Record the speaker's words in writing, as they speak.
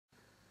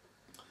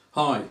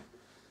Hi,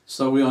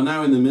 so we are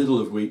now in the middle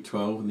of week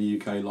 12 in the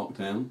UK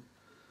lockdown,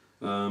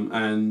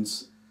 and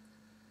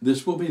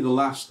this will be the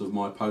last of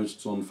my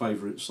posts on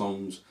favourite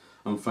songs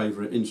and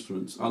favourite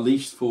instruments, at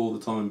least for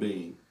the time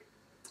being.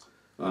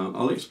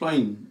 I'll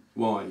explain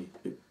why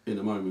in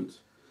a moment,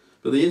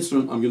 but the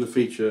instrument I'm going to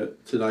feature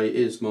today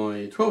is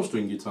my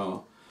 12-string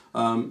guitar.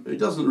 It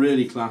doesn't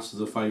really class as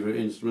a favourite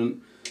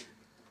instrument.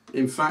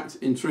 In fact,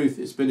 in truth,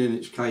 it's been in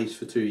its case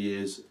for 2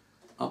 years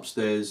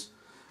upstairs.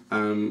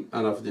 And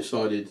I've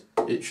decided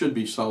it should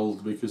be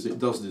sold because it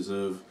does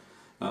deserve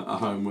a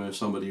home where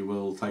somebody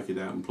will take it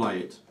out and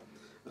play it.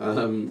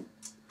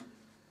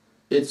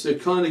 It's a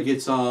kind of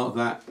guitar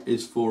that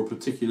is for a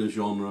particular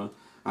genre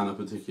and a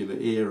particular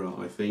era,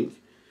 I think.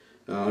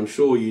 I'm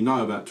sure you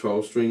know about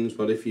 12 strings,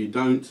 but if you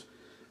don't,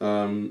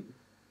 the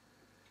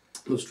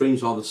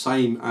strings are the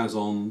same as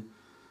on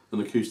an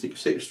acoustic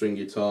 6-string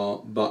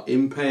guitar, but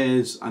in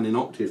pairs and in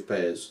octave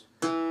pairs.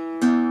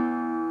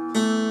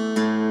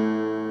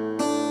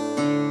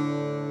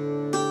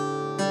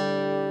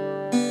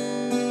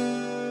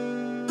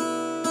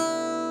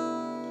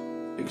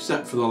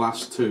 Except for the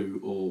last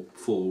 2 or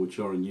 4, which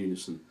are in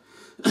unison.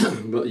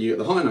 But you get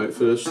the high note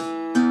first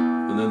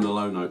and then the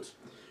low note,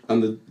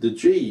 and the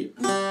G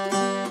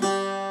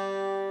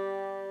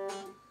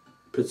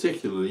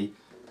particularly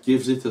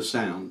gives it a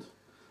sound,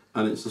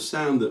 and it's a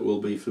sound that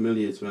will be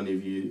familiar to any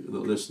of you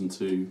that listen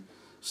to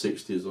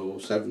 60s or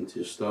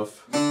 70s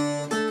stuff.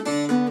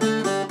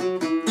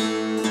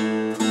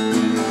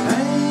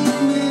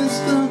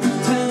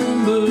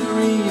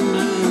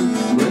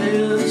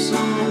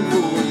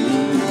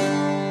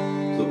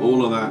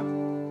 All of that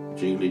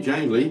jingly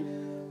jangly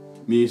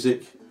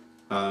music,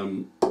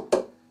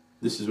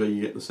 this is where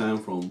you get the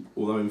sound from.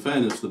 Although in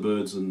fairness, the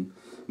Byrds and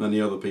many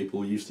other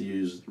people used to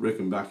use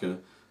Rickenbacker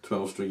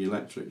 12-string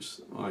electrics.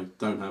 I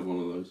don't have one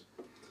of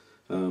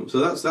those. So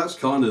that's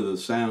kind of the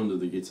sound of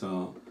the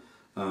guitar.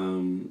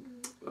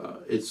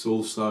 It's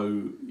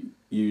also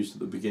used at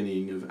the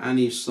beginning of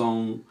Annie's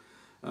song,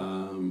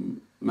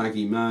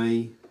 Maggie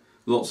May,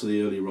 lots of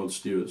the early Rod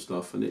Stewart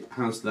stuff, and it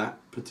has that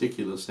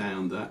particular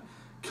sound that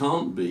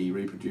can't be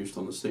reproduced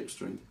on a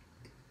 6-string.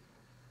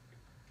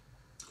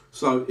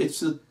 So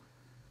it's a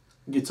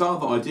guitar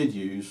that I did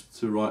use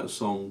to write a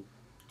song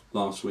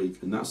last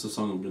week, and that's the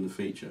song I'm going to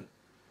feature.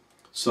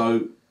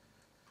 So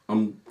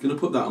I'm going to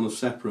put that on a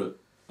separate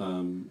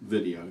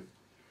video.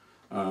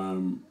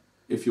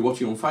 If you're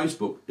watching on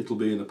Facebook, it'll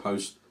be in a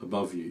post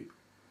above you.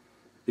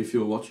 If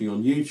you're watching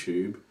on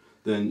YouTube,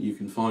 then you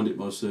can find it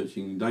by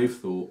searching Dave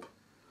Thorpe,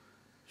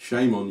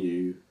 Shame on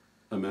You,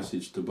 A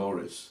Message to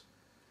Boris.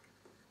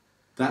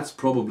 That's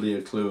probably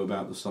a clue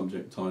about the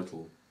subject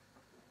title.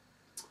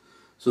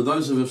 So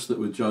those of us that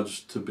were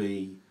judged to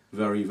be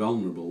very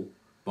vulnerable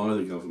by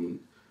the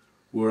government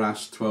were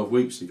asked 12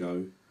 weeks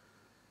ago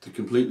to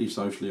completely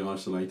socially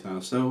isolate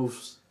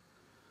ourselves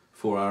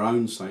for our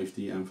own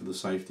safety and for the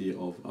safety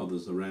of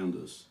others around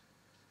us.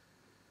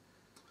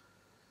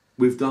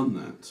 We've done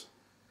that.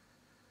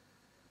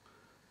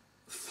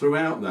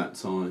 Throughout that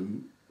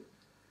time,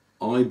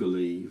 I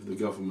believe the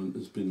government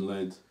has been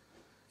led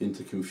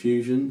into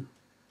confusion.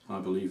 I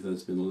believe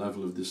there's been a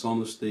level of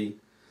dishonesty,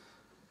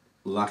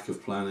 lack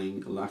of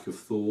planning, lack of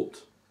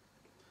thought,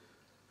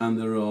 and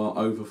there are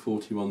over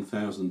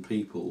 41,000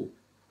 people,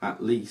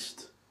 at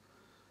least,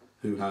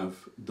 who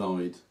have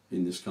died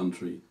in this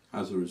country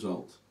as a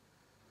result.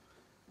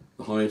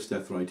 The highest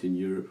death rate in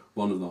Europe,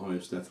 one of the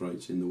highest death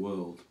rates in the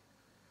world.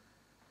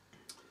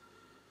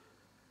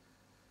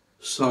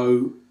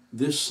 So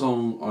this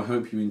song I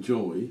hope you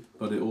enjoy,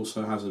 but it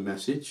also has a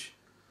message,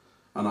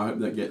 and I hope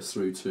that gets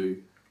through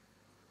too.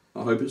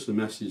 I hope it's a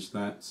message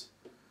that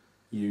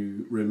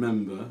you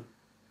remember.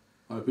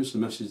 I hope it's a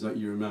message that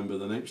you remember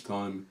the next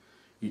time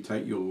you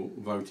take your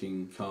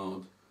voting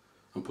card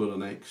and put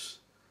an X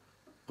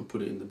and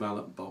put it in the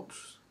ballot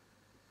box.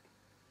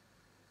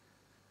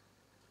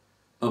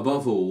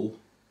 Above all,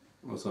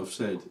 as I've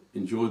said,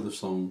 enjoy the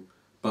song,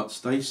 but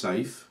stay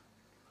safe,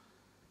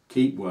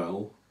 keep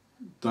well,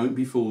 don't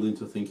be fooled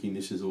into thinking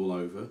this is all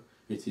over.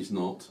 It is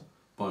not,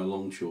 by a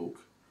long chalk.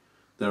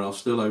 There are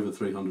still over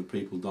 300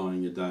 people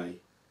dying a day.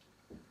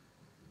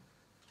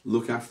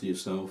 Look after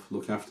yourself,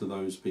 look after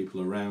those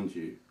people around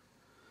you,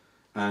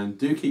 and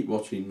do keep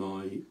watching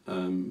my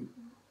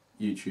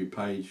YouTube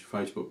page,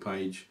 Facebook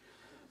page.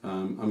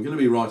 I'm going to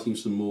be writing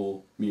some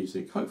more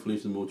music, hopefully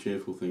some more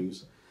cheerful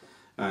things,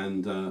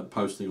 and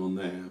posting on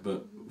there.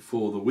 But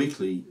for the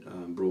weekly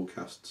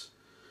broadcasts,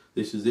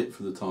 this is it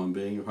for the time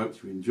being. I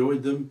hope you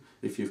enjoyed them.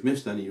 If you've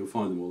missed any, you'll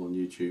find them all on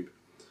YouTube.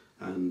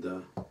 And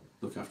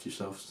look after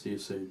yourself. See you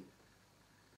soon.